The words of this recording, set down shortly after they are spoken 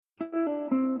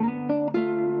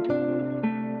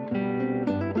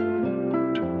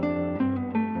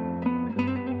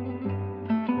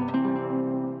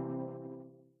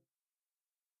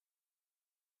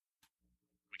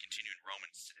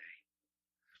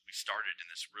We started in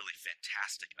this really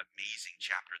fantastic, amazing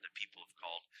chapter that people have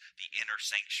called the inner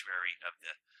sanctuary of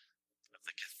the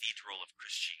cathedral of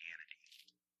Christianity.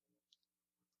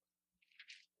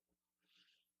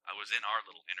 I was in our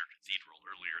little inner cathedral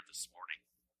earlier this morning,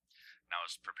 and I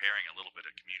was preparing a little bit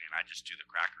of communion. I just do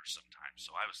the crackers sometimes,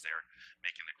 so I was there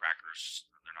making the crackers.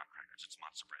 They're not crackers, it's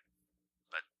matzah bread.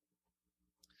 But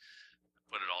I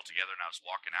put it all together, and I was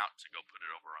walking out to go put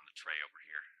it over on the tray over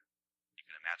here. You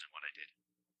can imagine what I did. I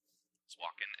was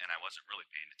walking, and I wasn't really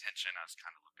paying attention. I was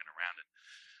kind of looking around, and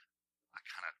I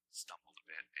kind of stumbled a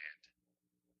bit, and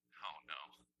oh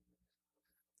no.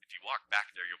 If you walk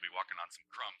back there, you'll be walking on some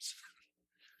crumbs.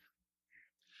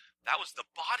 That was the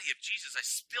body of Jesus. I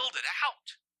spilled it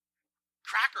out.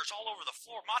 Crackers all over the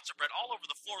floor, matzah bread all over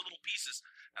the floor, little pieces.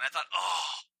 And I thought,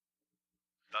 oh,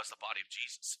 that was the body of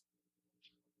Jesus.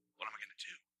 What am I going to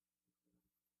do?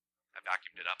 I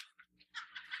vacuumed it up.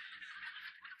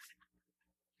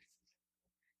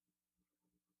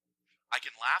 I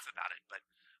can laugh about it, but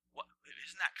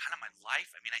isn't that kind of my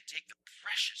life? I mean, I take the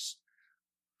preciousness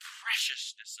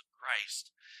of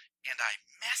Christ and I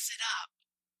mess it up.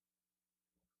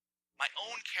 My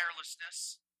own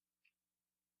carelessness.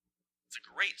 It's a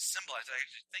great symbol as I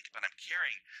actually think about it. I'm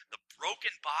carrying the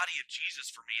broken body of Jesus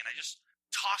for me, and I just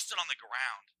tossed it on the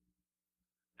ground.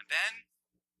 And then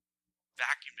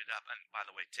vacuumed it up. And by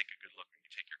the way, take a good look when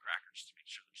you take your crackers to make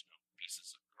sure there's no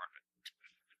pieces of carpet.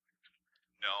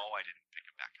 No, I didn't pick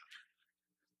them back up.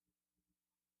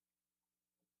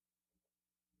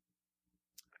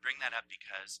 I bring that up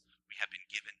because we have been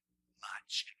given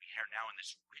much, and we are now in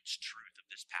this rich truth of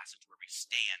this passage where we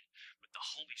stand with the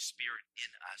Holy Spirit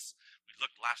in us. We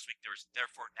looked last week, there is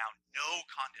therefore now no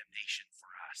condemnation for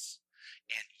us,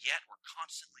 and yet we're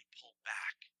constantly pulled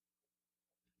back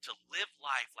to live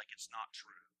life like it's not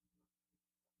true.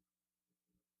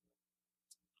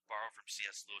 To borrow from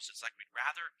C.S. Lewis, it's like we'd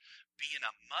rather be in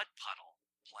a mud puddle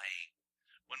playing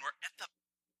when we're at the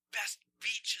best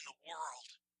beach in the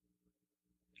world,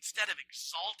 instead of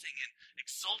exulting,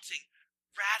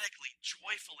 radically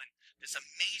joyful in this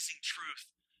amazing truth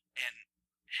and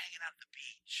hanging out at the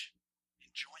beach,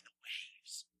 enjoying the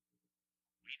waves.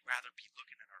 We'd rather be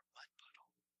looking at our mud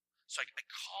puddle. So I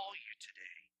call you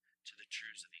today to the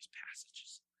truths of these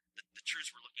passages, the truths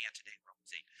we're looking at today in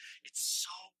Romans 8. It's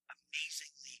so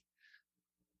amazingly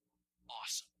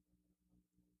awesome.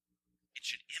 It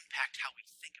should impact how we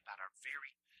think about our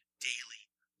very daily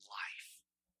life.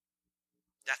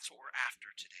 That's what we're after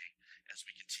today as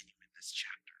we continue in this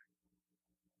chapter.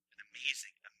 An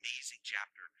amazing, amazing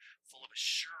chapter full of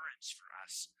assurance for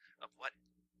us of what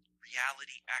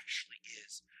reality actually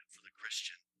is for the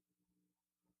Christian.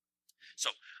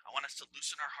 So I want us to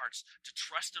loosen our hearts to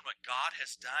trust in what God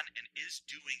has done and is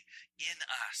doing in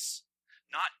us,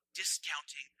 not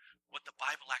discounting what the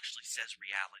Bible actually says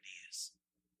reality is.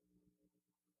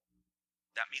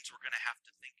 That means we're going to have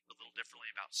to think a little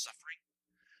differently about suffering.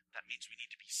 That means we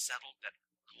need to be settled that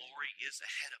glory is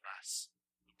ahead of us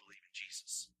who believe in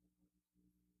Jesus.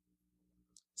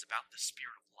 It's about the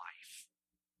spirit of life.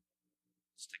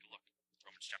 Let's take a look.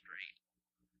 Romans chapter 8.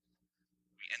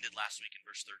 We ended last week in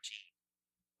verse 13.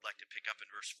 I'd like to pick up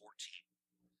in verse 14.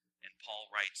 And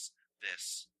Paul writes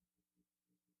this: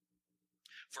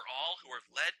 For all who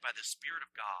are led by the Spirit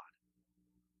of God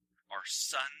are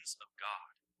sons of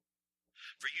God.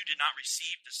 For you did not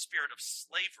receive the spirit of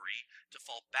slavery to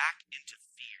fall back into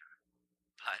fear,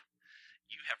 but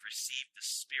you have received the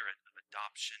spirit of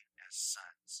adoption as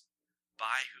sons,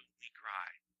 by whom we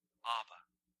cry, Abba,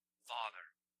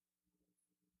 Father.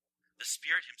 The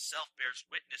Spirit himself bears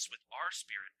witness with our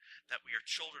spirit that we are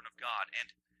children of God,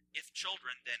 and if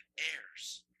children, then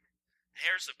heirs.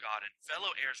 Heirs of God and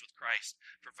fellow heirs with Christ,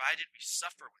 provided we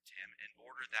suffer with him in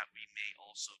order that we may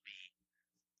also be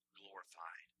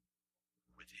glorified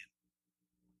with him.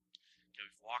 Okay,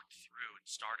 we've walked through and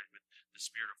started with the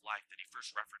spirit of life that he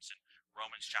first referenced in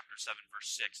Romans chapter 7, verse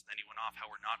 6. And then he went off how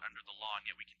we're not under the law, and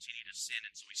yet we continue to sin.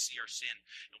 And so we see our sin,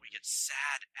 and we get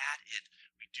sad at it.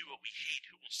 We do what we hate,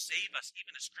 who will save us,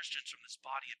 even as Christians, from this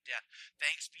body of death.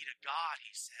 Thanks be to God,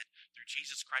 he said, through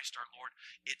Jesus Christ our Lord.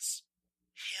 It's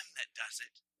him that does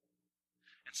it.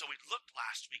 And so we looked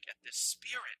last week at this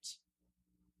spirit,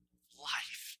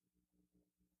 life.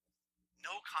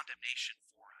 No condemnation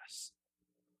for us.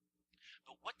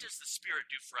 But what does the Spirit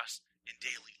do for us in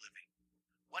daily living?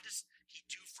 What does he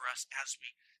do for us as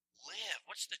we live?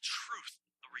 What's the truth,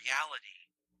 the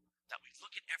reality that we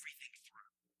look at everything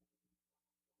through?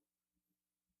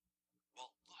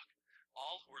 Well, look,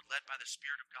 all who are led by the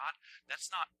Spirit of God,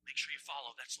 that's not make sure you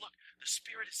follow. That's look, the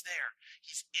Spirit is there.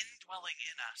 He's indwelling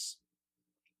in us.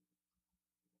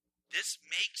 This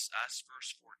makes us,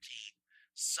 verse 14,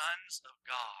 sons of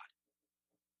God,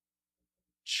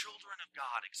 children of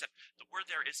God, except the word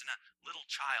there isn't a little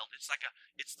child. It's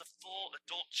the full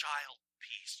adult child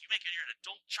piece. You're an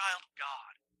adult child of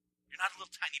God. You're not a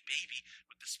little tiny baby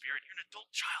with the Spirit. You're an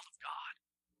adult child of God.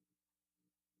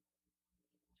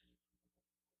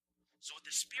 So what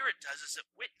the Spirit does is it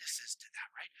witnesses to that,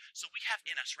 right? So we have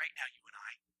in us right now, you and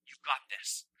I, you've got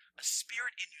this. A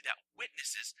spirit in you that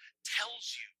witnesses,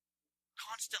 tells you,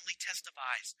 constantly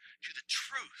testifies to the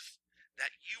truth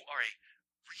that you are a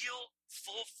real,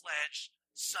 full-fledged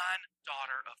son,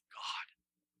 daughter of God.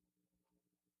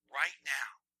 Right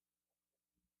now.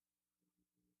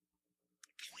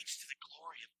 It points to the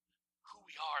glory of who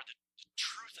we are, the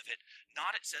truth of it.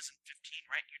 Not, it says in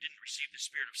 15, right? You didn't receive the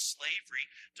spirit of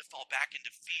slavery to fall back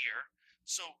into fear.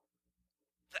 So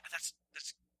that's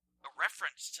a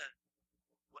reference to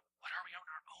what are we on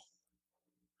our own?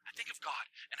 I think of God,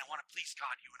 and I want to please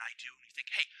God, you and I do. And you think,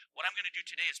 hey, what I'm going to do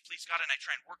today is please God, and I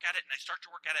try and work at it, and I start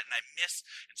to work at it, and I miss.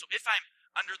 And so if I'm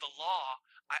under the law,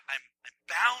 I'm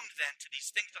bound then to these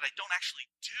things that I don't actually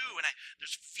do, and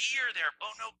there's fear there.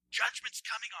 Oh no, judgment's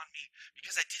coming on me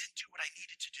because I didn't do what I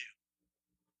needed to do.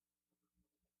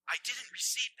 I didn't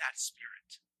receive that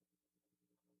spirit.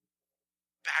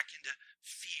 Back into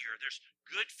fear. There's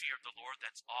good fear of the Lord,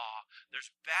 that's awe.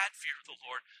 There's bad fear of the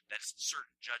Lord, that's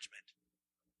certain judgment.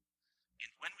 And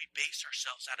when we base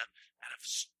ourselves out of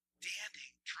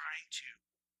standing, trying to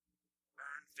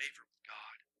earn favor with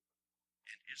God,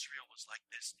 and Israel was like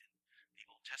this in the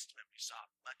Old Testament, we saw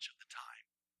much of the time.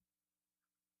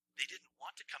 They didn't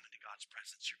want to come into God's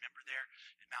presence. You remember there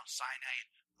in Mount Sinai, and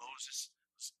Moses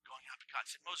was going up, and God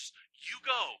said, Moses, you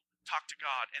go talk to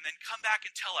God, and then come back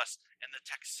and tell us. And the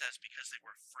text says, because they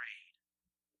were afraid.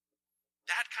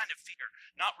 That kind of fear,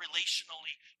 not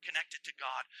relationally connected to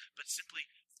God, but simply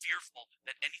fearful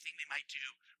that anything they might do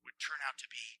would turn out to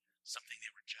be something they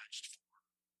were judged for.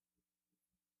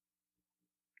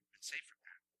 And safe from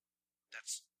that.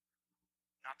 That's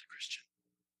not the Christian.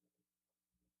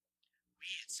 We,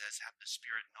 it says, have the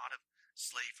spirit not of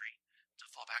slavery to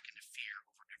fall back into fear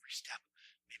over every step.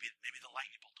 Maybe the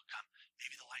lightning bolt will come.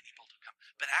 Maybe the lightning bolt will come.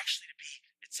 But actually to be,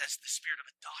 it says, the spirit of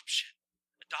adoption.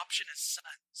 Adoption as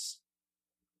sons.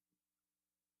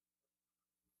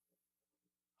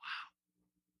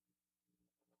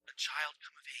 Child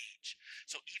come of age.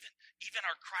 So even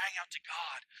our crying out to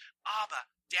God, Abba,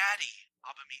 Daddy.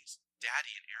 Abba means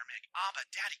daddy in Aramaic. Abba,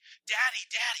 Daddy, Daddy,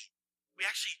 Daddy. We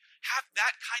actually have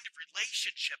that kind of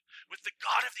relationship with the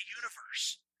God of the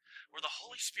universe, where the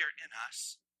Holy Spirit in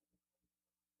us,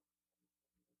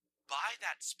 by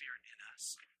that Spirit in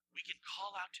us, we can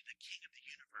call out to the King of the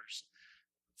universe,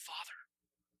 Father,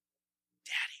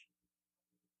 Daddy,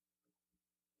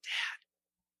 Dad.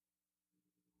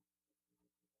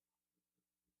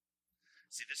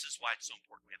 See, this is why it's so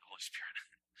important we have the Holy Spirit.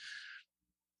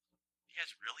 You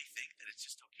guys really think that it's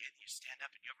just okay that you stand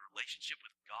up and you have a relationship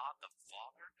with God the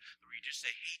Father, where you just say,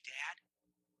 hey, Dad?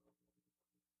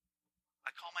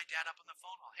 I call my dad up on the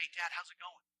phone. Hey, Dad, how's it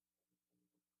going?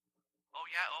 Oh,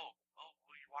 yeah, well,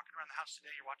 you're walking around the house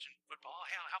today, you're watching football. Oh,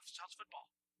 hey, how's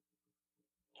football?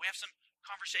 We have some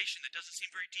conversation that doesn't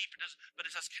seem very deep, but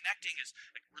it's us connecting as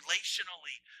like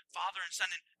relationally, father and son.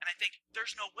 And I think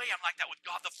there's no way I'm like that with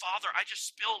God the Father. I just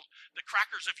spilled the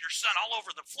crackers of your son all over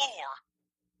the floor.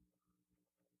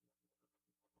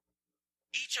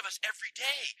 Each of us every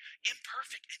day,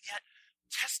 imperfect, and yet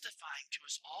testifying to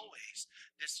us always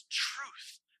this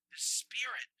truth, this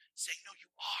Spirit saying, no, you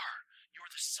are.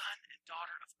 You're the son and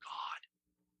daughter of God.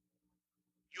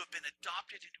 You have been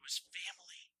adopted into his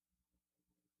family.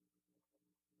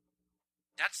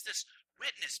 That's this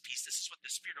witness piece. This is what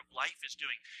the Spirit of life is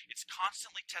doing. It's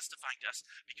constantly testifying to us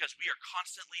because we are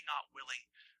constantly not willing,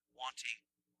 wanting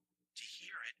to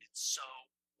hear it. It's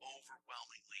so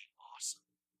overwhelmingly awesome.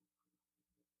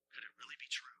 Could it really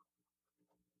be true?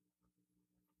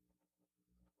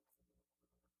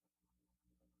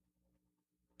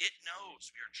 It knows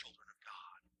we are children of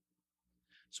God.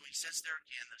 So he says there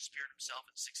again, the Spirit himself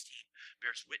in 16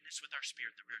 bears witness with our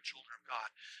spirit that we are children of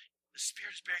God. The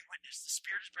Spirit is bearing witness. The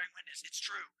Spirit is bearing witness. It's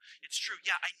true. It's true.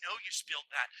 Yeah, I know you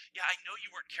spilled that. Yeah, I know you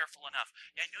weren't careful enough.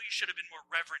 Yeah, I know you should have been more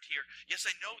reverent here. Yes,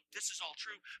 I know this is all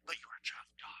true, but you are a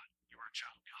child of God. You are a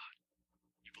child of God.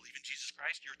 You believe in Jesus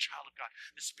Christ, you're a child of God.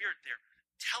 The Spirit there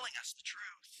telling us the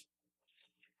truth,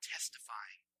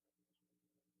 testifying.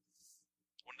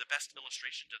 One of the best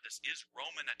illustrations of this is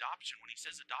Roman adoption. When he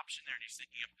says adoption there, and he's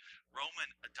thinking of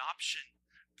Roman adoption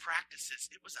practices,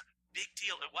 it was a big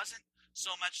deal. It wasn't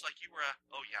so much like you were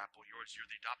you're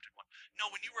the adopted one.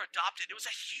 No, when you were adopted, it was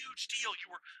a huge deal.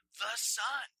 You were the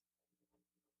son.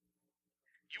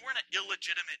 You weren't an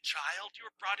illegitimate child. You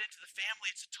were brought into the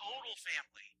family. It's a total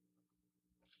family.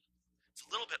 It's a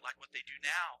little bit like what they do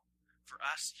now for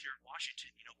us here in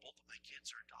Washington. You know, both of my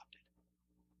kids are adopted.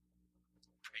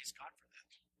 Praise God for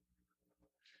that.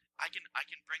 I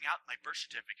can bring out my birth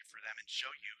certificate for them and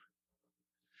show you.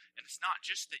 And it's not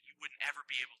just that you wouldn't ever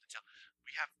be able to tell.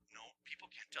 People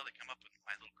can't tell. They come up with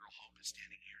my little girl Hope is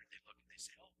standing here, and they look and they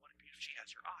say, "Oh, what a beautiful, she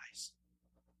has her eyes."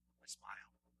 I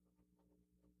smile.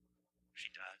 She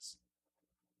does.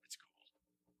 It's cool.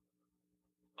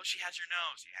 "Oh, she has her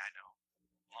nose." "Yeah, I know.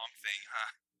 Long thing,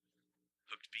 huh?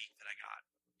 Hooked beak that I got.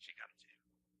 She got it too."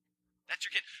 That's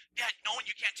your kid. Yeah, no one,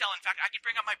 you can't tell. In fact, I can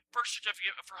bring up my birth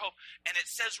certificate for Hope, and it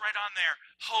says right on there,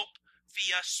 Hope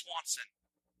Thea Swanson.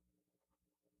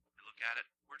 I look at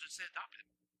it. Where does it say adopted?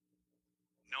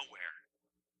 Nowhere.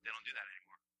 They don't do that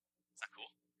anymore. Is that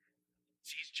cool?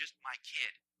 She's just my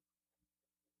kid.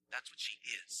 That's what she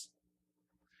is.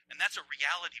 And that's a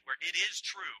reality where it is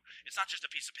true. It's not just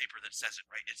a piece of paper that says it,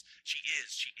 right? She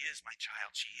is my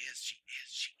child. She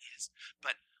is.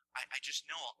 But I just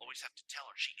know I'll always have to tell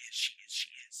her she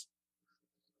is.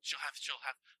 She'll have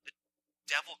the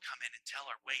devil come in and tell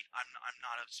her, "Wait, I'm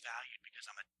not as valued because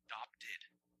I'm adopted."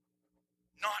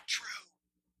 Not true.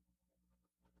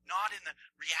 Not in the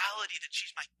reality that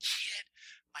she's my kid,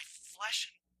 my flesh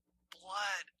and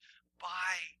blood,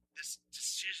 by this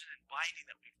decision and binding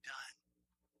that we've done.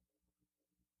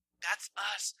 That's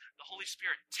us, the Holy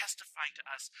Spirit, testifying to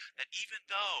us that even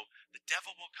though the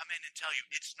devil will come in and tell you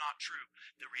it's not true,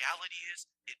 the reality is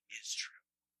it is true.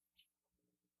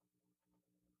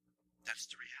 That's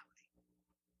the reality.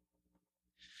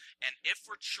 And if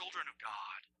we're children of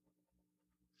God,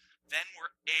 then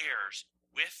we're heirs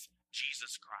with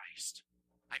Jesus Christ.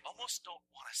 I almost don't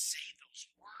want to say those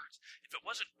words. If it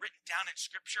wasn't written down in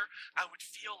Scripture, I would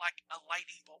feel like a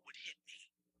lightning bolt would hit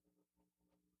me.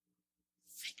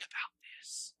 Think about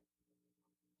this.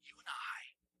 You and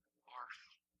I are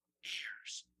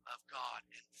heirs of God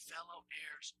and fellow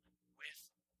heirs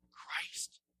with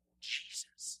Christ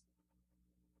Jesus.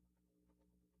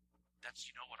 That's,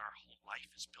 what our whole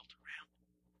life is built around.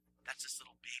 That's this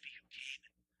little baby who came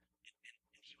and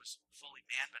he was fully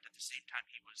man, but at the same time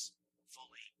he was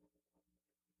fully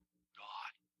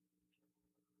God.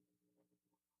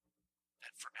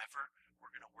 That forever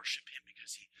we're going to worship him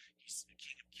because he's the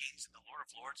King of Kings and the Lord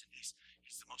of Lords, and he's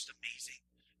the most amazing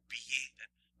being that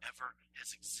ever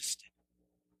has existed.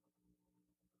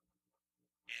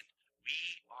 And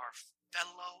we are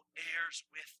fellow heirs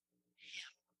with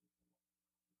him.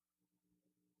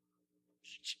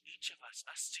 Each of us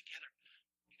together.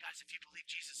 You guys, if you believe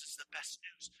Jesus is the best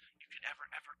news you could ever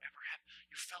have,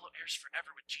 you're fellow heirs forever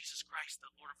with Jesus Christ,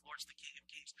 the Lord of Lords, the King of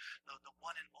Kings, the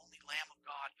one and only Lamb of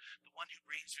God, the one who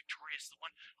reigns victorious, the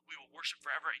one who we will worship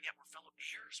forever, and yet we're fellow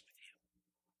heirs with him.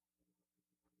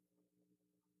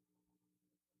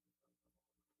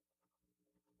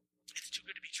 It's too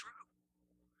good to be true.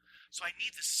 So I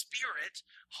need the Spirit,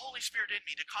 Holy Spirit in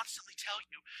me, to constantly tell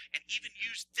you and even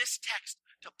use this text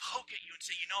to poke at you and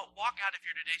say, walk out of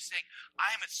here today saying,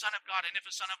 I am a son of God, and if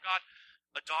a son of God,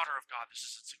 a daughter of God.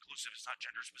 It's inclusive, it's not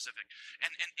gender specific.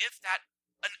 And if that,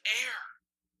 an heir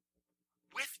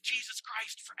with Jesus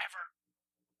Christ forever.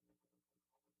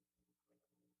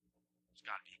 There's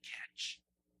got to be a catch.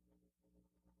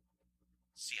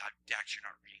 See, Dax, you're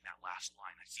not reading that last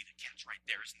line. I see the catch right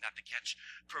there. Isn't that the catch?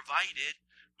 Provided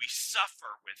we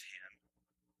suffer with him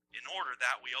in order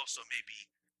that we also may be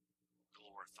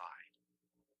glorified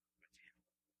with him.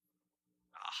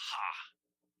 Aha,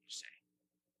 you say.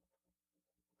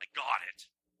 I got it.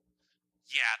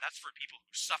 Yeah, that's for people who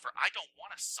suffer. I don't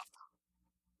want to suffer.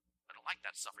 I don't like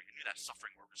that suffering. I knew that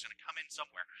suffering word was going to come in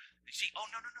somewhere. You see, oh,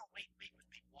 no, wait with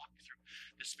me. Walk through.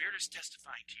 The Spirit is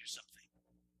testifying to you something.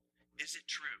 Is it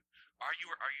true? Are you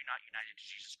or are you not united to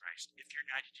Jesus Christ? If you're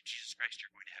united to Jesus Christ,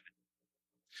 you're going to heaven.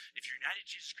 If you're united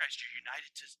to Jesus Christ, you're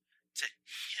united to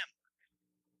him.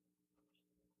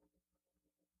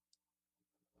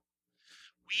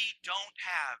 We don't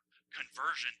have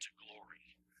conversion to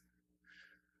glory.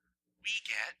 We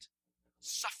get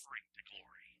suffering to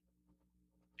glory.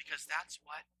 Because that's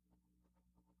what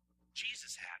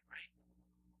Jesus had, right?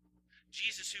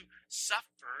 Jesus, who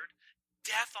suffered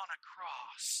death on a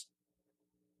cross,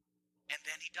 and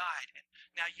then he died. And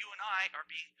now you and I are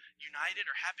being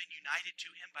united or have been united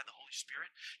to him by the Holy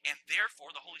Spirit, and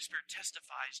therefore the Holy Spirit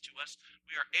testifies to us.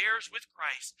 We are heirs with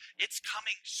Christ. It's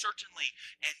coming, certainly,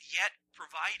 and yet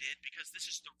provided, because this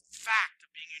is the fact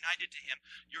of being united to him.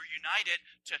 You're united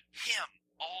to him,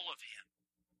 all of him.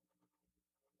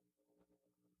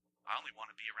 I only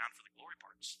want to be around for the glory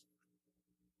parts.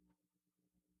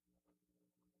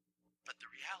 But the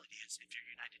reality is, if you're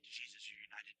united to Jesus, you're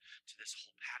united to this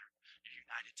whole pattern. You're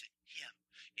united to him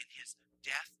in his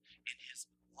death, in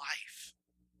his life.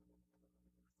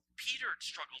 Peter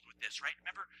struggled with this, right?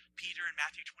 Remember Peter in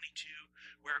Matthew 22,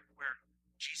 where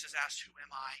Jesus asked, "Who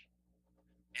am I?"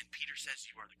 And Peter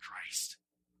says, "You are the Christ."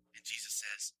 And Jesus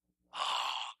says,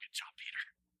 "Oh, good job,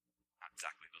 Peter." Not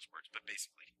exactly those words, but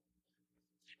basically.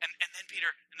 And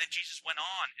then Jesus went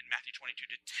on in Matthew 22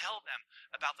 to tell them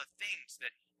about the things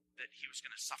that he was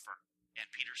going to suffer.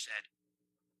 And Peter said,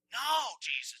 "No,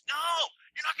 Jesus, no,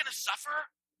 you're not going to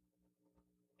suffer."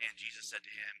 And Jesus said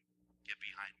to him, "Get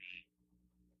behind me,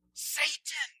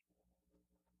 Satan."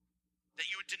 That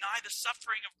you would deny the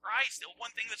suffering of Christ, the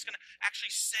one thing that's going to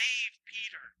actually save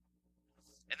Peter.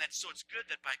 And then, so it's good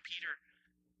that by Peter,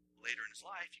 later in his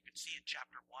life, you can see in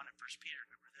chapter 1 of 1 Peter,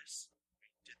 remember this? We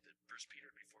did the 1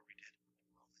 Peter before we did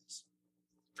Romans.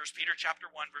 1 Peter chapter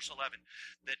 1, verse 11,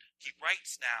 that he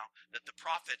writes now that the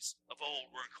prophets of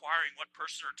old were inquiring what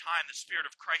person or time the Spirit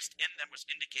of Christ in them was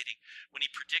indicating when he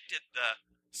predicted the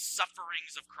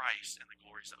sufferings of Christ and the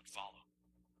glories that would follow.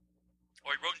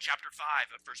 Or he wrote in chapter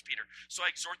 5 of 1 Peter, "So I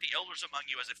exhort the elders among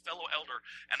you as a fellow elder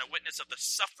and a witness of the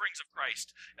sufferings of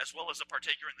Christ, as well as a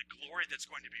partaker in the glory that's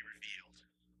going to be revealed."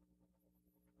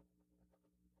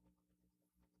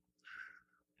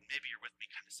 And maybe you're with me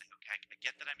kind of saying, okay, I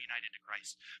get that I'm united to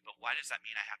Christ, but why does that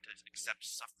mean I have to accept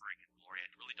suffering and glory? I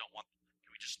really don't want,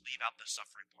 can we just leave out the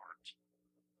suffering part?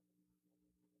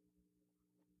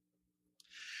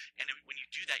 And when you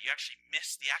do that, you actually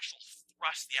miss the actual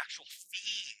thrust, the actual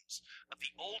themes of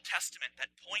the Old Testament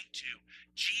that point to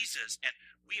Jesus. And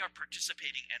we are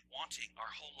participating and wanting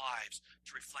our whole lives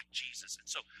to reflect Jesus. And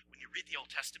so when you read the Old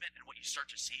Testament, and what you start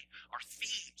to see are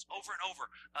themes over and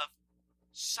over of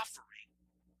suffering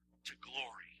to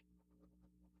glory.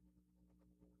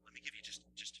 Let me give you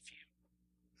just a few.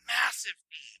 Massive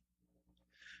theme.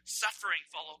 Suffering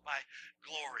followed by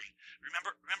glory.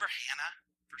 Remember Hannah,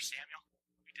 1 Samuel?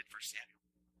 We did 1 Samuel.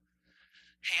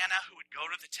 Hannah, who would go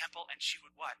to the temple and she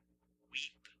would what?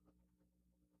 Weep.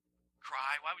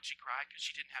 Cry. Why would she cry? Because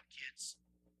she didn't have kids.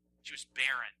 She was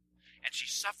barren. And she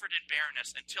suffered in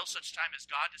barrenness until such time as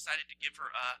God decided to give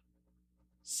her a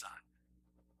son.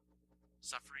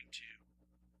 Suffering to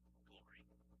glory.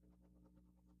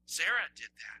 Sarah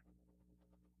did that.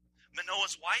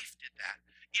 Manoah's wife did that.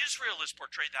 Israel is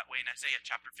portrayed that way in Isaiah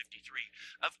chapter 53,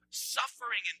 of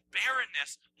suffering and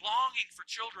barrenness, longing for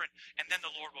children, and then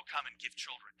the Lord will come and give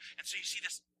children. And so you see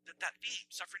that theme,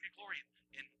 suffering to glory,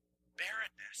 in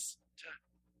barrenness to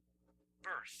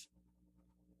birth.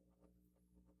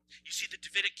 You see the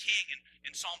Davidic king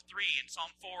in Psalm 3, in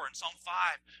Psalm 4, and Psalm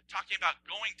 5, talking about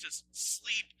going to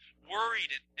sleep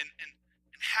worried and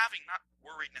having, not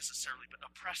worried necessarily, but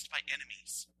oppressed by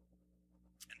enemies.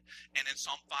 And in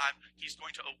Psalm 5, he's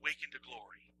going to awaken to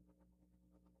glory.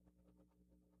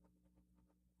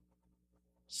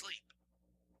 Sleep.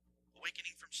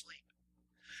 Awakening from sleep.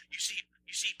 You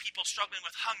see people struggling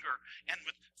with hunger and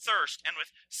with thirst and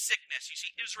with sickness. You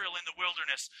see Israel in the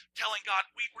wilderness telling God,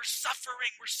 we're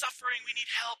suffering, we need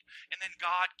help. And then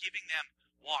God giving them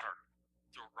water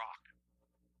through a rock.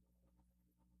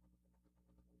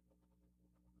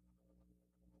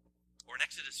 Or in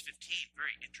Exodus 15,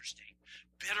 very interesting.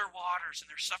 Bitter waters,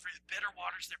 and they're suffering. The bitter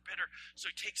waters, they're bitter.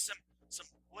 So he takes some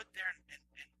wood there,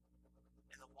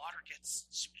 and the water gets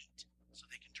sweet, so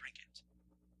they can drink it.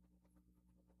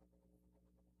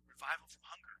 Revival from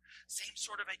hunger. Same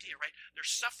sort of idea, right?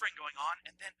 There's suffering going on,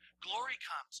 and then glory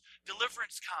comes.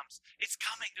 Deliverance comes. It's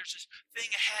coming. There's this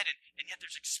thing ahead, and yet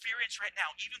there's experience right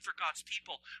now, even for God's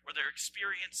people, where they're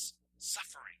experiencing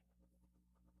suffering.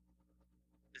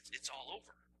 It's all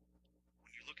over.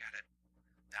 Look at it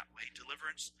that way.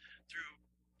 Deliverance through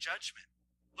judgment.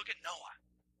 Look at Noah.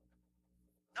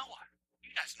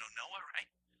 You guys know Noah, right?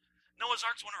 Noah's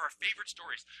Ark's one of our favorite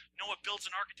stories. Noah builds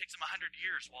an ark. It takes him 100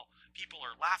 years while people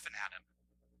are laughing at him.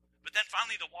 But then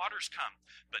finally the waters come.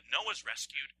 But Noah's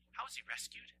rescued. How is he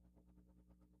rescued?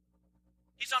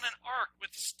 He's on an ark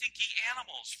with stinky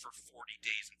animals for 40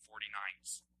 days and 40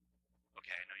 nights.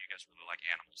 Okay, I know you guys really like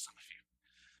animals, some of you.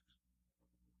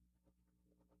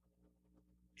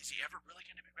 Is he ever really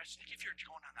going to be rescued? Think if you're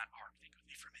going on that ark. Think with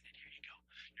me for a minute. Here you go.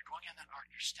 You're going on that ark.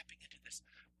 You're stepping into this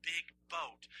big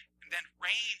boat. And then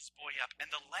rains buoy up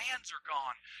and the lands are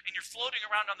gone. And you're floating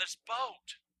around on this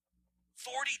boat.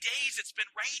 40 days it's been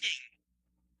raining.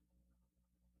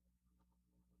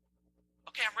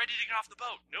 Okay, I'm ready to get off the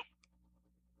boat. Nope.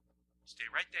 Stay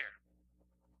right there.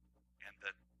 And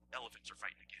the elephants are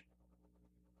fighting again.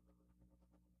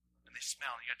 And they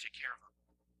smell and you got to take care of them.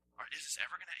 All right, is this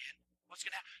ever going to end? What's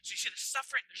going to happen? So you see the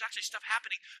suffering, there's actually stuff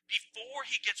happening before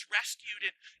he gets rescued,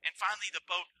 and finally the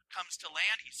boat comes to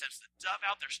land. He sends the dove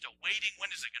out. They're still waiting. When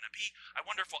is it going to be? I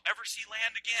wonder if we'll ever see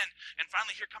land again. And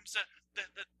finally here comes the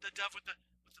dove with the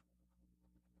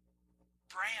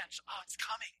branch. Oh, it's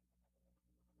coming.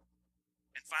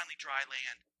 And finally dry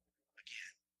land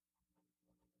again.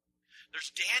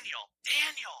 There's Daniel.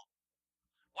 Daniel!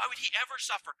 Why would he ever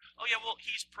suffer? Oh yeah, well,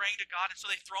 he's praying to God, and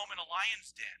so they throw him in a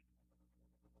lion's den.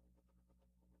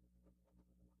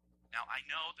 Now, I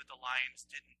know that the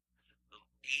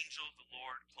angel of the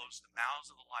Lord closed the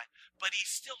mouths of the lion, but he's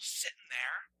still sitting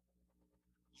there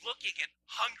looking at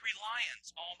hungry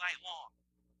lions all night long.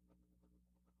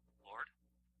 Lord,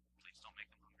 please don't make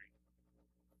them hungry.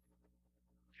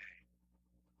 Okay.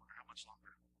 I wonder how much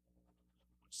longer.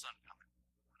 When's sun coming?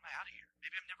 When am I out of here?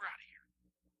 Maybe I'm never out of here.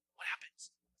 What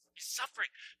happens? He's suffering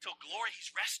till glory.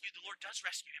 He's rescued. The Lord does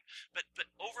rescue him. But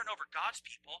over and over, God's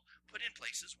people put in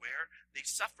places where they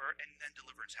suffer and then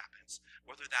deliverance happens.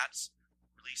 Whether that's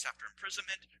release after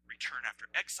imprisonment, return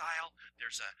after exile,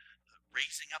 there's a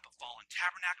raising up of fallen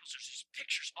tabernacles. There's these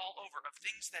pictures all over of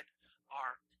things that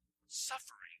are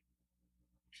suffering,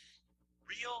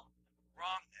 real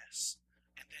wrongness,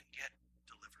 and then get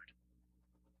delivered.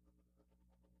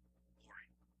 Glory.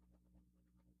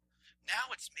 Now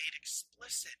it's made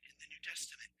explicit in the New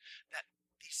Testament that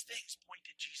these things point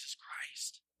to Jesus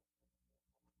Christ.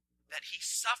 That he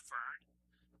suffered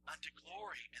unto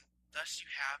glory. And thus you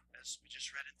have, as we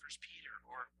just read in 1 Peter,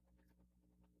 or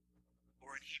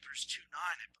in Hebrews 2:9,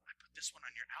 I put this one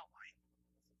on your outline.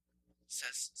 It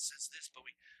says this, but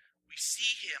we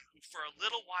see him who for a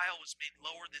little while was made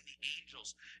lower than the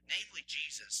angels, namely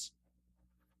Jesus,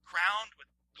 crowned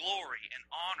with glory and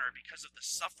honor because of the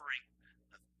suffering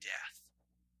of death.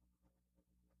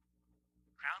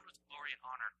 Crowned with glory and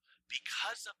honor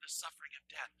because of the suffering of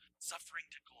death,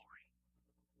 suffering to glory.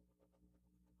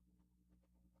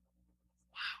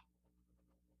 Wow.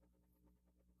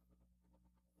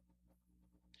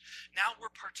 Now we're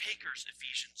partakers,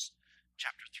 Ephesians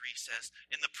chapter 3 says,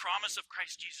 in the promise of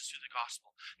Christ Jesus through the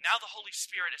gospel. Now the Holy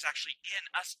Spirit is actually in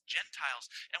us Gentiles,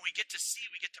 and we get to see,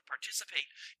 we get to participate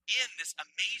in this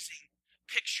amazing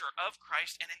picture of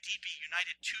Christ and indeed be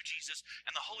united to Jesus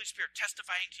and the Holy Spirit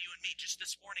testifying to you and me just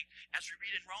this morning as we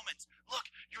read in Romans.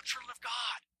 Look, you're children of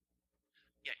God.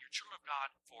 Yet you're children of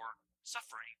God for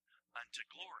suffering unto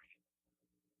glory.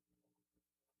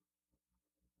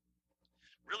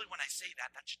 Really, when I say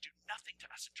that, that should do nothing to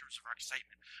us in terms of our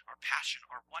excitement, our passion,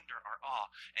 our wonder, our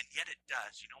awe. And yet it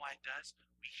does. You know why it does?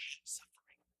 We hate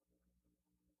suffering.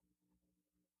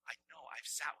 I know I've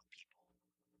sat with people,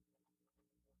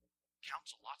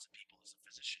 counsel lots of people as a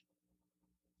physician,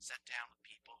 sat down with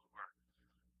people who are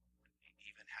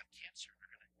even have cancer.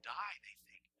 They're going to die, they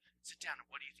think. Sit down, and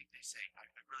what do you think they say? I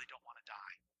really don't want to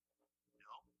die.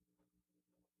 No.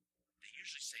 They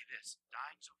usually say this: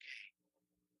 dying's okay.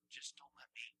 Just don't let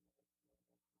me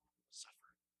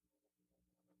suffer.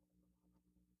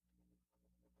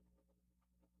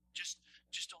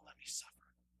 Just don't let me suffer.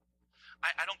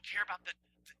 I don't care about the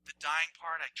dying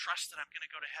part. I trust that I'm going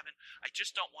to go to heaven. I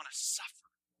just don't want to suffer.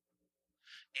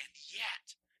 And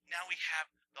yet, now we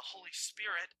have the Holy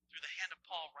Spirit through the hand of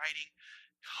Paul writing,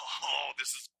 oh,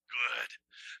 this is good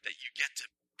that you get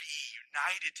to be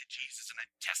united to Jesus and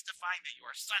testifying that you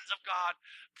are sons of God,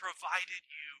 provided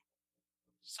you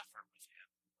suffer with him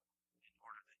in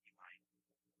order that you might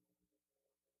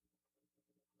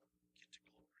get to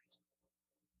glory.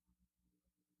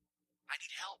 I need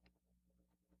help.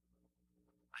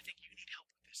 I think you need help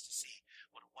with this to see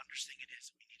what a wondrous thing it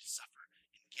is that we need to suffer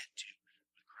and get to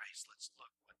with Christ. Let's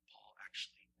look what Paul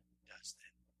actually does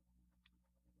then.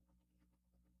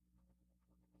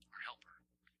 Our helper,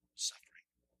 suffering.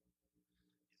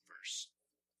 In verse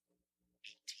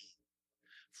 18,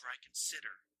 for I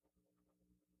consider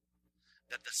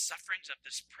that the sufferings of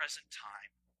this present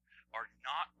time are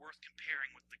not worth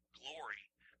comparing with the glory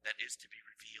that is to be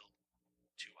revealed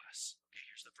to us. Okay,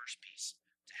 here's the first piece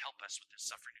to help us with this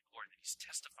suffering and glory that he's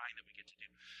testifying that we get to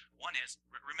do. One is,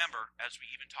 remember, as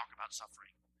we even talk about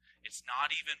suffering, it's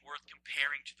not even worth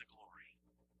comparing to the glory.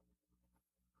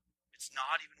 It's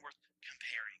not even worth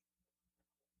comparing.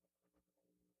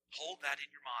 Hold that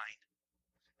in your mind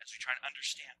as we try to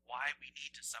understand why we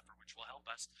need to suffer, which will help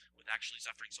us with actually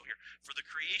suffering. So here, for the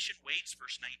creation waits,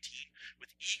 verse 19,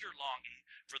 with eager longing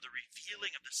for the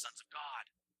revealing of the sons of God.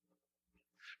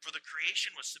 For the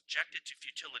creation was subjected to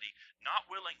futility, not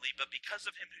willingly, but because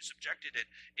of him who subjected it,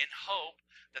 in hope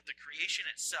that the creation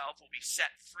itself will be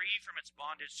set free from its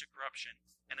bondage to corruption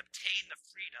and obtain the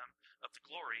freedom of the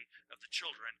glory of the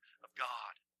children of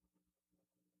God.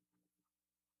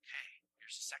 Okay,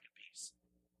 here's the second piece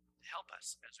to help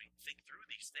us as we think through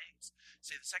these things.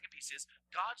 Say the second piece is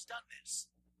God's done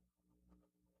this.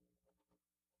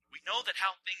 We know that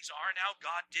how things are now,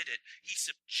 God did it. He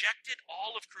subjected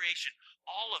all of creation,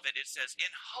 all of it, it says,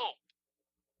 in hope.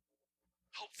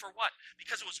 Hope for what?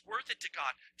 Because it was worth it to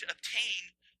God to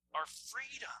obtain our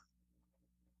freedom.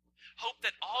 Hope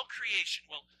that all creation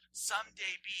will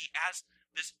someday be as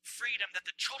this freedom that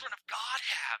the children of God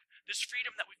have. This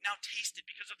freedom that we've now tasted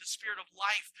because of the Spirit of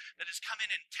life that has come in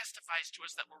and testifies to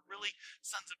us that we're really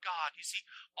sons of God. You see,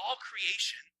 all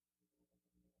creation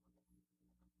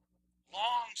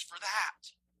longs for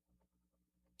that.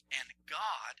 And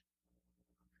God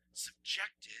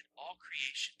subjected all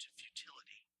creation to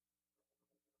futility.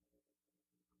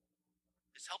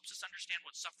 This helps us understand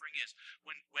what suffering is.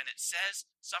 When it says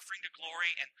suffering to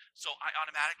glory, and so I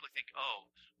automatically think, oh,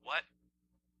 what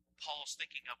Paul's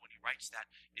thinking of when he writes that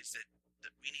is that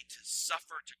we need to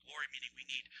suffer to glory, meaning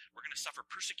we're going to suffer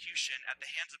persecution at the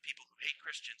hands of people who hate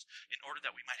Christians in order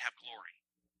that we might have glory.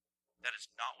 That is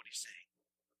not what he's saying.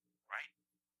 Right?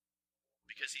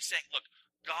 Because he's saying, look,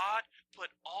 God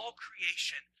put all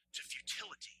creation to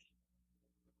futility.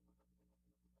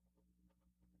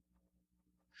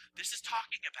 This is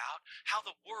talking about how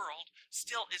the world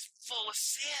still is full of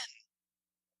sin.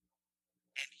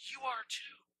 And you are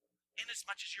too,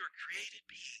 inasmuch as you're a created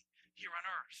being here on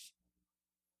earth.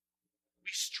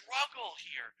 We struggle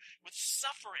here with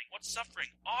suffering. What's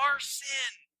suffering? Our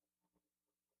sin.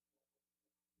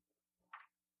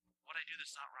 What I do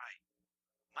that's not right.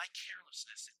 My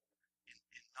carelessness in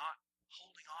not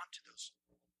holding on to those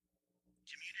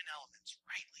communion elements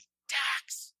rightly.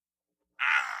 Dax!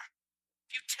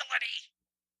 Futility!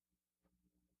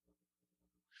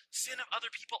 Sin of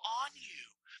other people on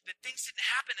you. That things didn't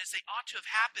happen as they ought to have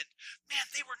happened. Man,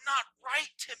 they were not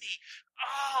right to me.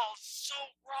 Oh,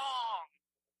 so wrong.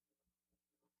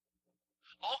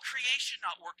 All creation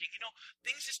not working.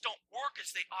 Things just don't work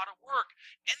as they ought to work.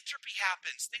 Entropy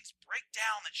happens. Things break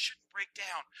down that shouldn't break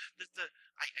down.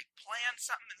 I plan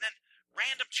something and then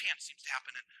random chance seems to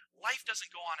happen and life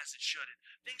doesn't go on as it should. And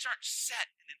things aren't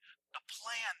set in a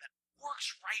plan that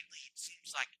works rightly, it seems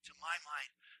like, to my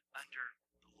mind, under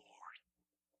the Lord.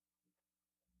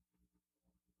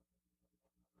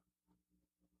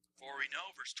 For we know,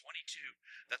 verse 22,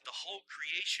 that the whole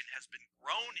creation has been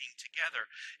groaning together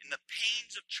in the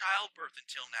pains of childbirth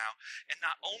until now, and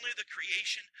not only the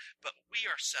creation, but we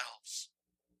ourselves,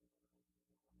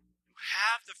 who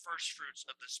have the first fruits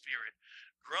of the Spirit,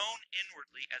 groan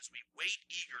inwardly as we wait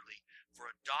eagerly for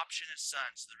adoption as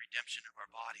sons, the redemption of our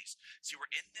bodies. See,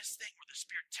 we're in this thing where the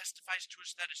Spirit testifies to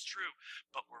us that is true,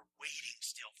 but we're waiting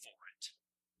still for it.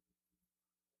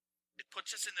 It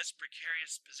puts us in this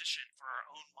precarious position for our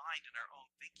own mind and our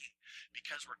own thinking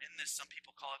because we're in this, some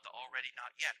people call it the already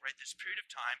not yet, right? This period of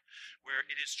time where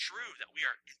it is true that we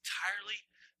are entirely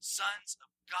sons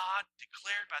of God,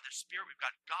 declared by the Spirit. We've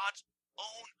got God's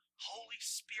own Holy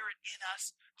Spirit in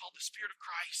us called the Spirit of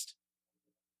Christ.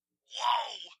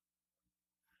 Whoa!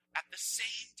 At the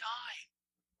same time,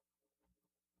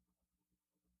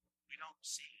 we don't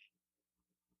see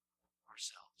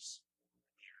ourselves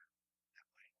here that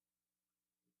way.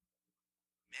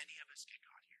 Many of us get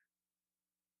caught here.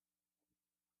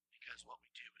 Because what we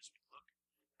do is we look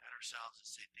at ourselves and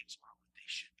say things aren't what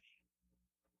they should be.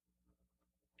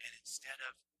 And instead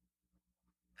of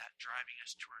that driving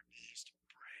us to our knees to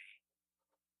pray,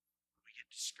 we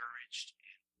get discouraged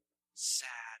and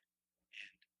sad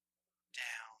and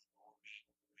down, or we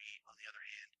on the other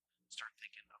hand, start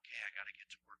thinking, okay, I got to get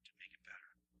to work to make it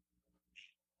better.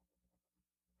 Me.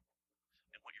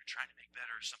 And what you're trying to make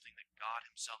better is something that God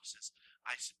himself says,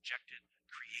 I subjected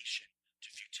creation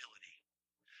to futility.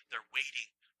 They're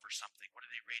waiting for something. What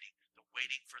are they waiting? They're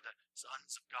waiting for the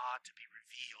sons of God to be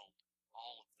revealed,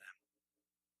 all of them.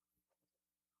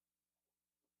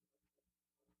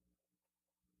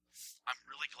 I'm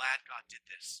really glad God did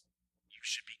this. You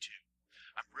should be too.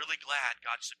 I'm really glad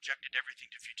God subjected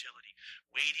everything to futility,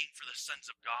 waiting for the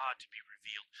sons of God to be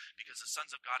revealed, because the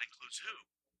sons of God includes who?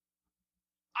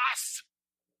 Us!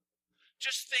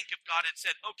 Just think if God had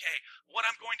said, okay, what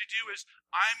I'm going to do is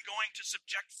I'm going to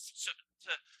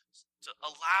to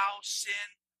allow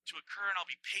sin to occur, and I'll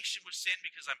be patient with sin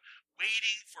because I'm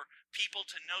waiting for people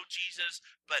to know Jesus,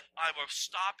 but I will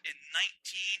stop in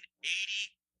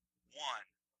 1981,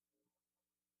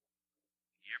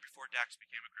 the year before Dax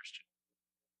became a Christian.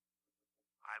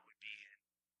 I would be in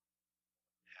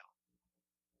hell.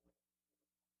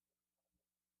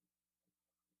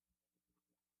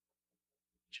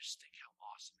 Just think how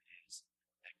awesome it is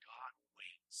that God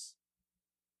waits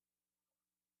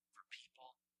for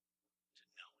people to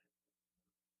know Him.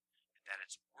 And that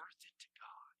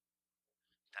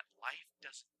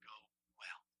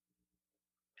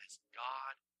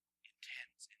God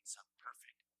intends in some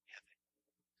perfect heaven,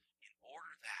 in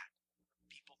order that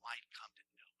people might come to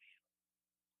know him.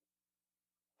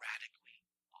 Radically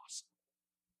awesome.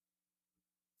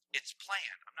 It's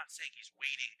planned. I'm not saying he's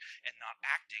waiting and not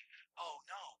acting. Oh,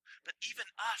 no. But even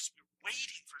us, we're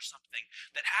waiting for something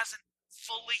that hasn't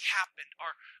fully happened.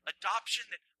 Our adoption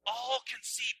that all can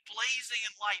see blazing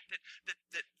in light.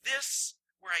 That this,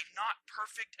 where I'm not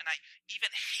perfect and I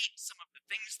even hate some of the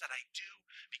things that I do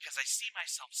because I see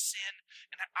myself sin.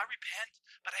 And I repent,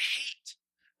 but I hate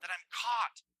that I'm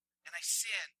caught and I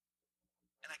sin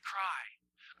and I cry.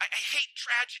 I hate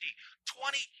tragedy.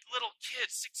 20 little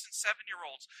kids, 6 and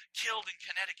 7-year-olds, killed in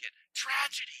Connecticut.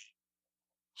 Tragedy.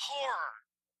 Horror.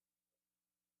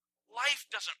 Life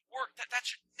doesn't work. That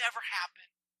should never happen.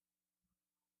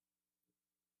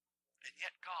 And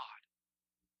yet God,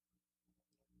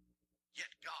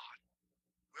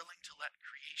 willing to let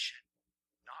creation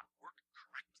not work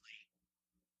correctly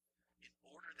in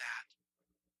order that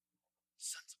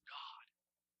sons of God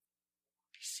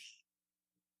be seen.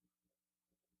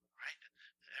 Right? That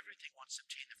everything wants to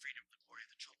obtain the freedom and the glory of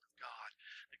the children of God.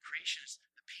 The creation is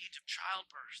the pains of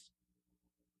childbirth.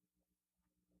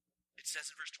 It says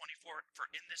in verse 24, for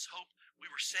in this hope we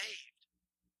were saved.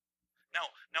 Now,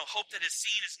 hope that is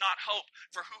seen is not hope,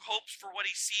 for who hopes for what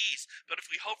he sees? But if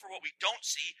we hope for what we don't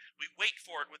see, we wait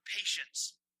for it with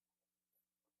patience.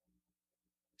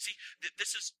 See,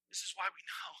 this is why we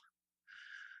know.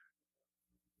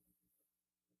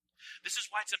 This is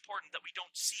why it's important that we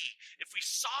don't see. If we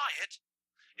saw it,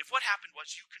 if what happened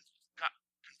was you got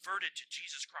converted to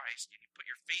Jesus Christ, and you put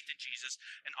your faith in Jesus,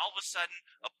 and all of a sudden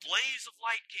a blaze of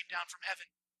light came down from heaven.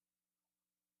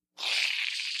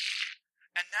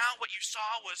 And now what you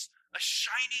saw was a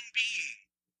shining being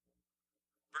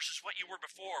versus what you were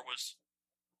before was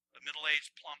a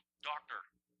middle-aged, plump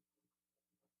doctor.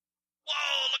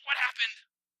 Whoa, look what happened.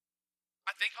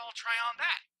 I think I'll try on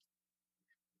that.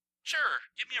 Sure,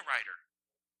 give me a rider.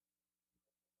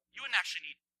 You wouldn't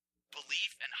actually need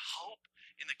belief and hope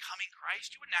in the coming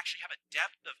Christ. You wouldn't actually have a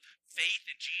depth of faith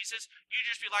in Jesus.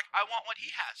 You'd just be like, I want what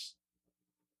he has.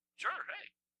 Sure,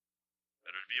 hey.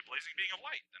 Better to be a blazing being of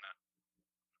light than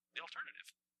the alternative.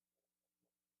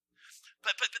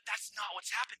 But that's not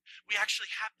what's happened. We actually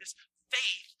have this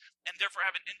faith and therefore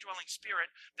have an indwelling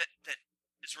spirit that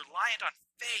is reliant on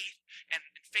faith, and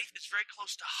faith is very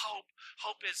close to hope.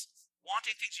 Hope is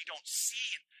wanting things you don't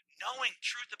see and knowing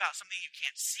truth about something you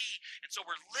can't see. And so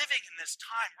we're living in this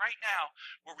time right now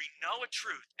where we know a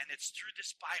truth, and it's through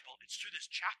this Bible, it's through this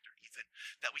chapter even,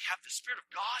 that we have the Spirit of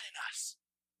God in us.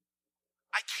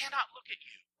 I cannot look at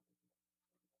you.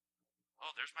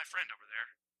 Oh, there's my friend over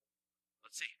there.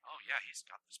 Let's see. Oh, yeah, he's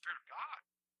got the Spirit of God.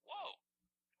 Whoa.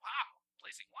 Wow.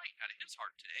 Blazing light out of his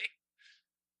heart today.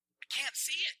 I can't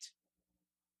see it.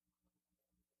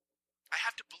 I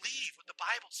have to believe what the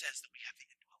Bible says, that we have the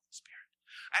indwelling Spirit.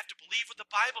 I have to believe what the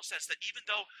Bible says, that even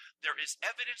though there is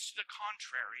evidence to the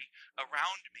contrary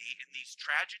around me in these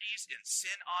tragedies, in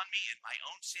sin on me, in my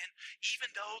own sin, even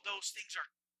though those things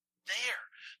are there,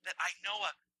 that I know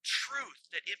a truth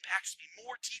that impacts me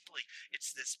more deeply.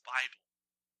 It's this Bible.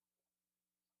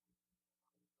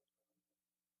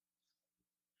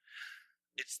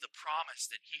 It's the promise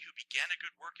that he who began a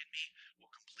good work in me will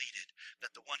complete it,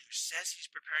 that the one who says he's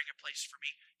preparing a place for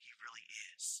me, he really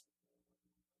is.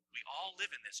 We all live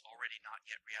in this already not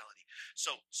yet reality.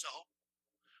 So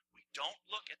we don't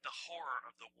look at the horror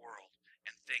of the world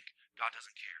and think God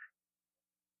doesn't care.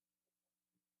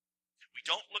 We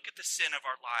don't look at the sin of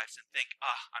our lives and think,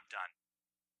 I'm done.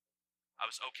 I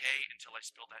was okay until I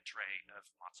spilled that tray of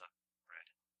matzah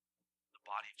bread. The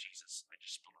body of Jesus, I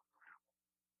just spilled on the ground.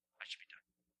 I should be done.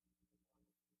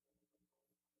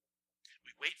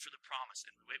 We wait for the promise,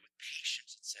 and we wait with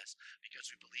patience, it says,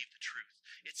 because we believe the truth.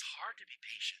 It's hard to be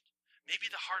patient. Maybe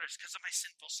the hardest because of my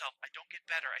sinful self. I don't get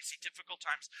better. I see difficult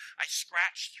times. I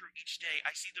scratch through each day.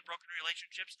 I see the broken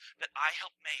relationships that I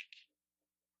help make.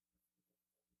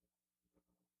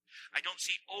 I don't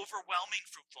see overwhelming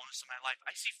fruitfulness in my life.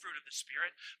 I see fruit of the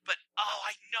Spirit, but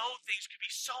I know things could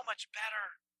be so much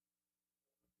better.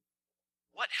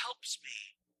 What helps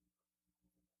me?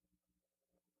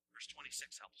 Verse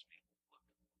 26 helps me. Look.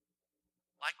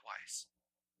 Likewise,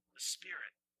 the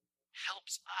Spirit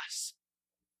helps us.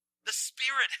 The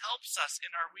Spirit helps us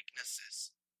in our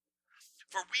weaknesses.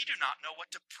 For we do not know what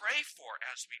to pray for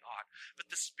as we ought, but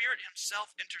the Spirit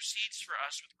himself intercedes for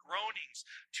us with groanings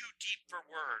too deep for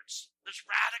words. There's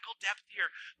radical depth here.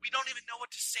 We don't even know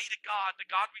what to say to God, the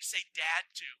God we say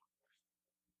Dad to.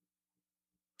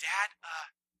 Dad,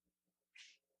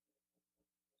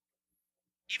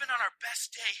 Even on our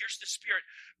best day, here's the Spirit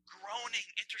groaning,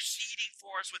 interceding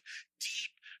for us with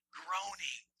deep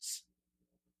groanings.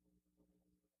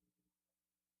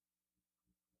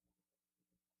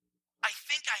 I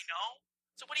think I know.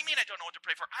 So what do you mean I don't know what to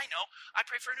pray for? I know. I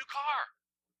pray for a new car.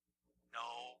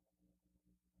 No.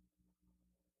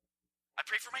 I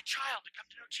pray for my child to come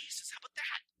to know Jesus. How about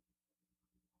that?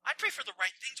 I pray for the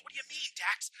right things. What do you mean,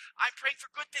 Dax? I'm praying for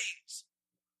good things.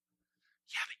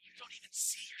 Yeah, but you don't even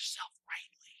see yourself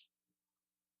rightly.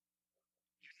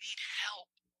 You need help.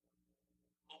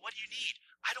 Well, what do you need?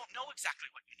 I don't know exactly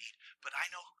what you need, but I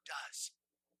know who does.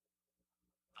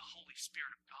 The Holy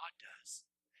Spirit of God does.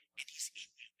 And he's in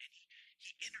you, and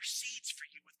he intercedes for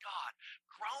you with God.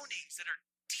 Groanings that are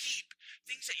deep,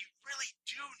 things that you really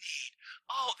do need.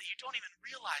 Oh, that you don't even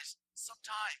realize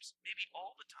sometimes, maybe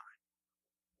all the time.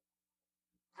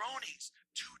 Groanings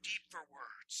too deep for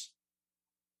words.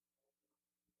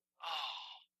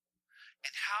 Oh,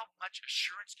 and how much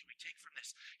assurance can we take from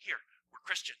this? Here, we're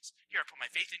Christians. Here, I put my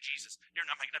faith in Jesus. Here,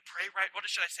 am I going to pray right? What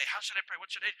should I say? How should I pray? What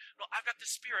should I do? No, I've got the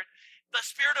Spirit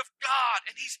of God,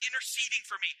 and he's interceding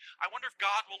for me. I wonder if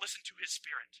God will listen to his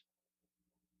Spirit.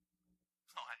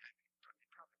 Oh, I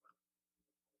probably will.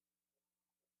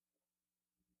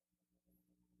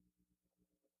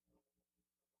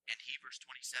 And he, verse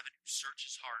 27, who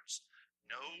searches hearts,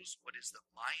 knows what is the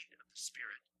mind of the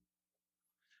Spirit,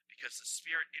 because the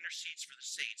Spirit intercedes for the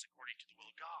saints according to the will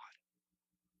of God.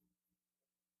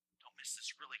 Don't miss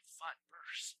this really fun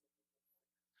verse.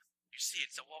 You see it,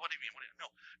 so well, what do you mean?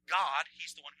 No, God,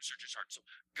 he's the one who searches hearts. So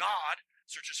God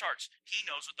searches hearts. He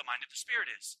knows what the mind of the Spirit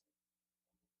is.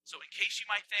 So in case you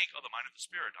might think, oh, the mind of the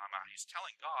Spirit, he's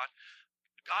telling God.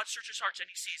 God searches hearts and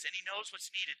he sees and he knows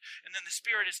what's needed. And then the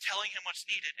Spirit is telling him what's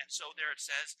needed. And so there it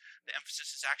says, the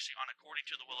emphasis is actually on according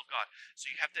to the will of God.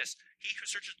 So you have this, he who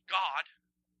searches God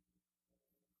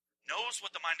knows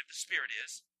what the mind of the Spirit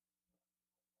is,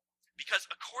 because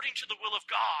according to the will of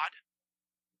God,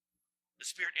 the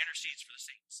Spirit intercedes for the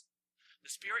saints. The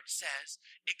Spirit says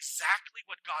exactly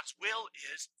what God's will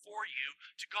is for you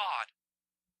to God.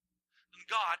 And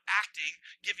God acting,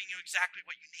 giving you exactly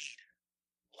what you need.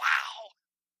 Wow!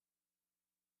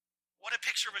 What a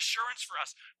picture of assurance for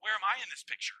us. Where am I in this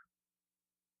picture?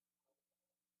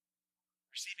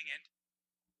 Receiving it.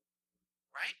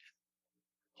 Right?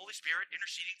 Holy Spirit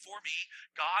interceding for me.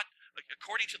 God,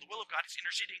 according to the will of God, is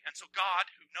interceding. And so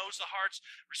God, who knows the hearts,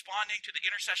 responding to the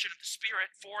intercession of the Spirit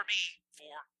for me,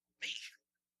 for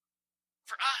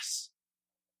us.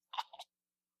 Oh.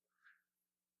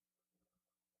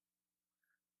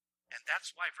 And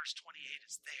that's why verse 28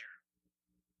 is there.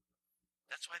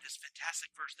 That's why this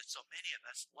fantastic verse that so many of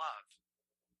us love.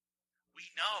 We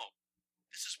know.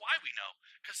 This is why we know,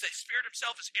 because the Spirit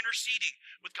himself is interceding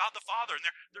with God the Father, and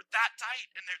they're that tight,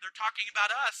 and they're talking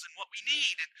about us and what we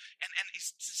need, and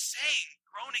he's saying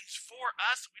groanings for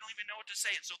us. We don't even know what to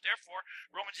say, and so therefore,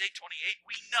 Romans 8:28,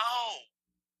 we know.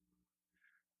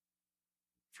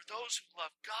 For those who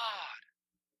love God,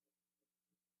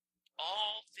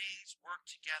 all things work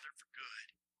together for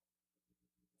good,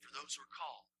 for those who are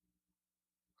called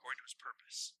according to his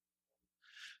purpose.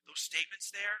 Those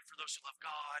statements there, for those who love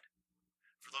God,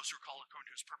 for those who are called according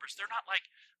to his purpose, they're not like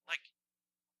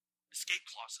escape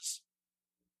clauses.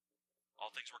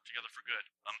 All things work together for good.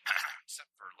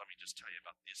 Except for, let me just tell you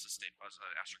about this escape clause,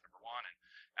 asterisk number 1 and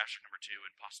asterisk number 2,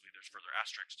 and possibly there's further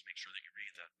asterisks to make sure that you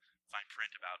read the fine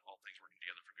print about all things working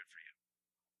together for good for you.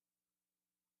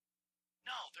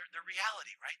 No, they're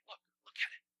reality, right? Look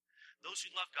at it. Those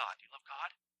who love God. Do you love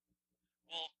God?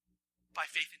 Well, by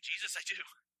faith in Jesus, I do.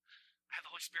 I have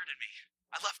the Holy Spirit in me.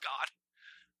 I love God.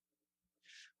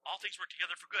 All things work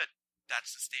together for good.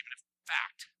 That's the statement of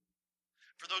fact.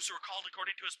 For those who are called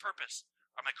according to his purpose.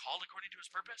 Am I called according to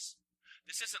his purpose?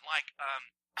 This isn't like,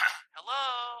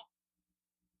 hello,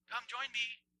 come join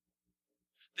me.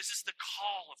 This is the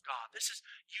call of God. This is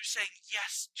you saying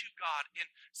yes to God in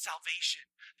salvation.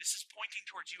 This is pointing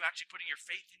towards you actually putting your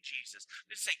faith in Jesus.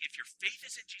 This is saying if your faith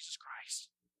is in Jesus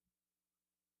Christ,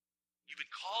 you've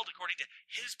been called according to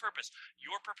his purpose.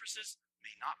 Your purposes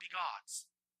may not be God's.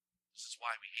 This is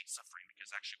why we hate suffering,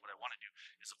 because actually what I want to do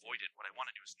is avoid it. What I want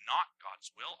to do is not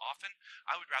God's will. Often,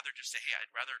 I would rather just say, hey,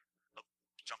 I'd rather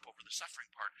jump over the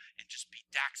suffering part and just be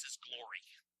Dax's glory.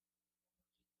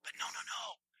 But no.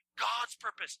 God's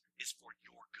purpose is for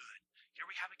your good. Here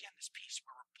we have again this piece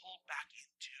where we're pulled back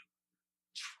into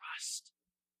trust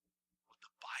what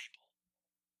the Bible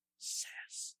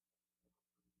says.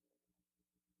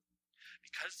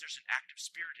 Because there's an active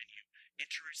Spirit in you,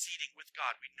 interceding with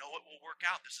God, we know it will work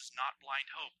out. This is not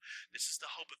blind hope. This is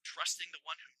the hope of trusting the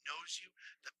one who knows you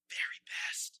the very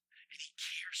best, and he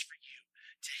cares for you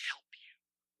to help you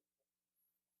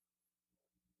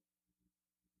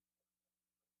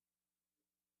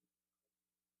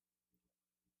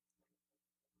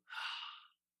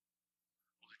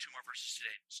more verses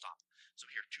today and we'll stop. So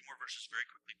here, 2 more verses very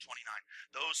quickly. 29.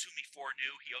 Those whom he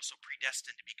foreknew, he also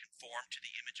predestined to be conformed to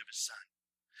the image of his Son,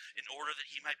 in order that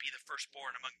he might be the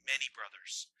firstborn among many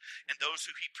brothers. And those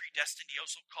who he predestined, he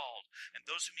also called. And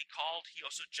those whom he called, he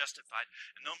also justified.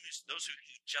 And those who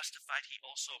he justified, he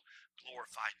also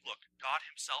glorified. Look, God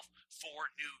himself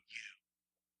foreknew you.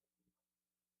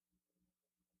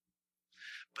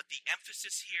 But the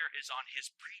emphasis here is on his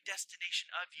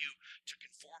predestination of you to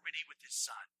conformity with his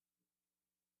Son.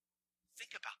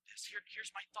 Think about this.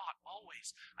 Here's my thought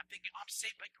always. I'm thinking, I'm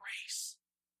saved by grace.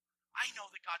 I know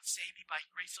that God saved me by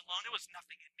grace alone. It was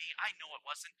nothing in me. I know it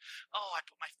wasn't, I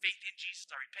put my faith in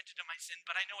Jesus. I repented of my sin.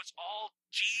 But I know it's all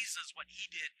Jesus, what he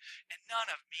did, and none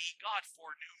of me. God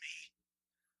foreknew me.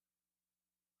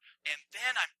 And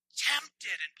then I'm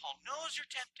tempted, and Paul knows you're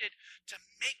tempted, to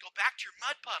go back to your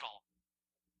mud puddle.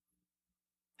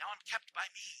 Now I'm kept by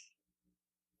me.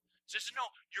 He says,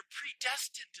 no, you're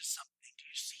predestined to something. Do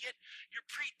you see it? You're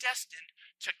predestined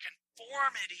to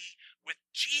conformity with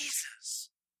Jesus.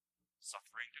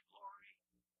 Suffering to glory.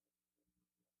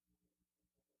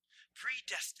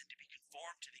 Predestined to be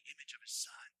conformed to the image of his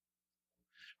Son.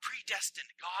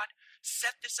 Predestined. God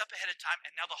set this up ahead of time,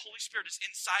 and now the Holy Spirit is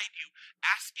inside you,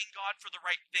 asking God for the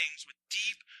right things with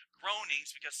deep groanings,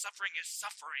 because suffering is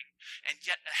suffering, and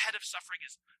yet ahead of suffering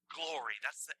is glory.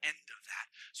 That's the end of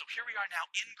that. So here we are now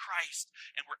in Christ,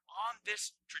 and we're on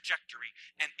this trajectory,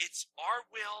 and it's our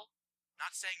will.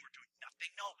 Not saying we're doing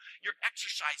nothing. No, you're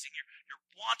exercising, you're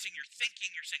wanting, you're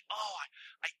thinking, you're saying,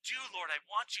 I do, Lord, I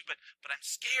want you, but I'm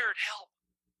scared, help.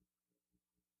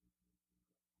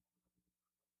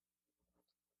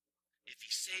 If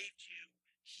he saved you,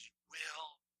 he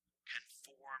will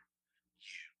conform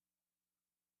you.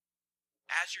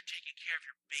 As you're taking care of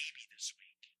your baby this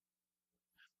week,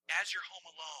 as you're home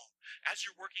alone, as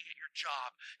you're working at your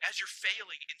job, as you're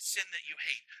failing in sin that you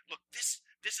hate, look, this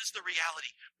is the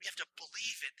reality. We have to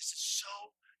believe it. This is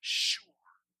so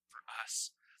sure for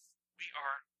us.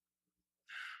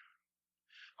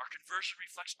 Our conversion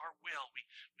reflects our will.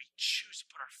 We choose to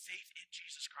put our faith in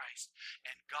Jesus Christ.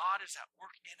 And God is at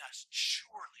work in us,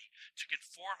 surely, to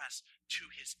conform us to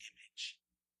his image.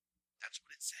 That's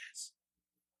what it says.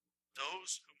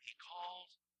 Those whom he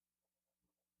called,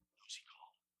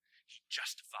 he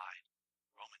justified.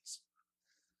 Romans.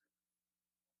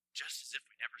 Just as if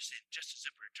we never sinned, just as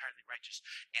if we're entirely righteous.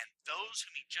 And those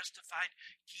whom he justified,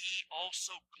 he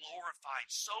also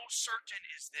glorified. So certain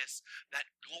is this,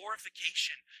 that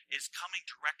glorification is coming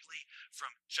directly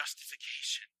from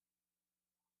justification.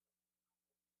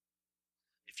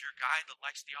 If you're a guy that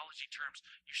likes theology terms,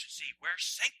 you should see, where's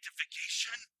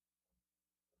sanctification?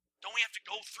 Don't we have to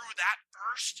go through that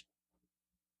first?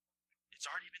 It's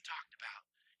already been talked about.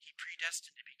 He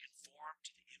predestined to be conformed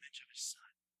to the image of his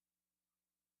Son.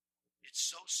 It's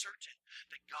so certain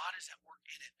that God is at work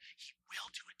in it. He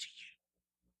will do it to you.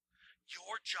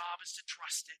 Your job is to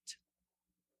trust it.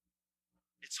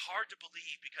 It's hard to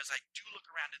believe because I do look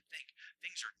around and think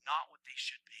things are not what they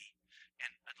should be.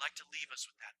 And I'd like to leave us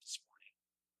with that this morning.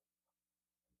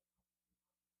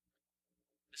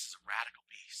 This is a radical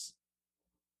piece.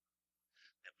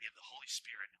 That we have the Holy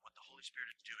Spirit, and what the Holy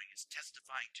Spirit is doing is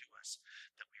testifying to us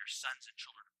that we are sons and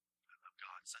children of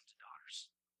God, sons and daughters.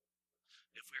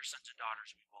 If we are sons and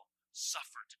daughters, we will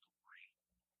suffer to glory.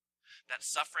 That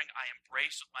suffering I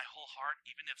embrace with my whole heart,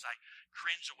 even if I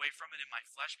cringe away from it in my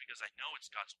flesh, because I know it's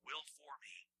God's will for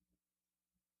me.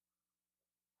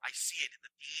 I see it in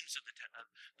the themes of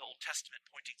the Old Testament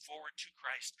pointing forward to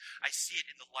Christ. I see it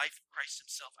in the life of Christ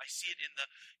himself. I see it in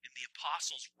the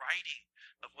apostles writing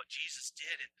of what Jesus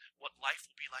did and what life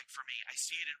will be like for me. I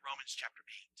see it in Romans chapter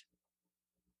 8.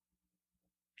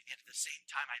 And yet at the same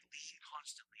time, I lean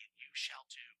constantly, and you shall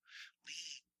too.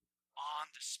 Lean on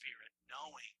the Spirit,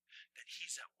 knowing that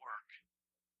he's at work,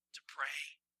 to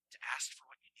pray, to ask for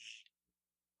what you need,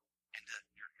 and that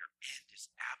your end is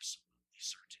absolutely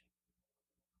certain.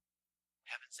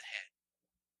 Heaven's ahead.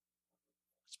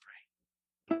 Let's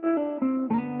pray.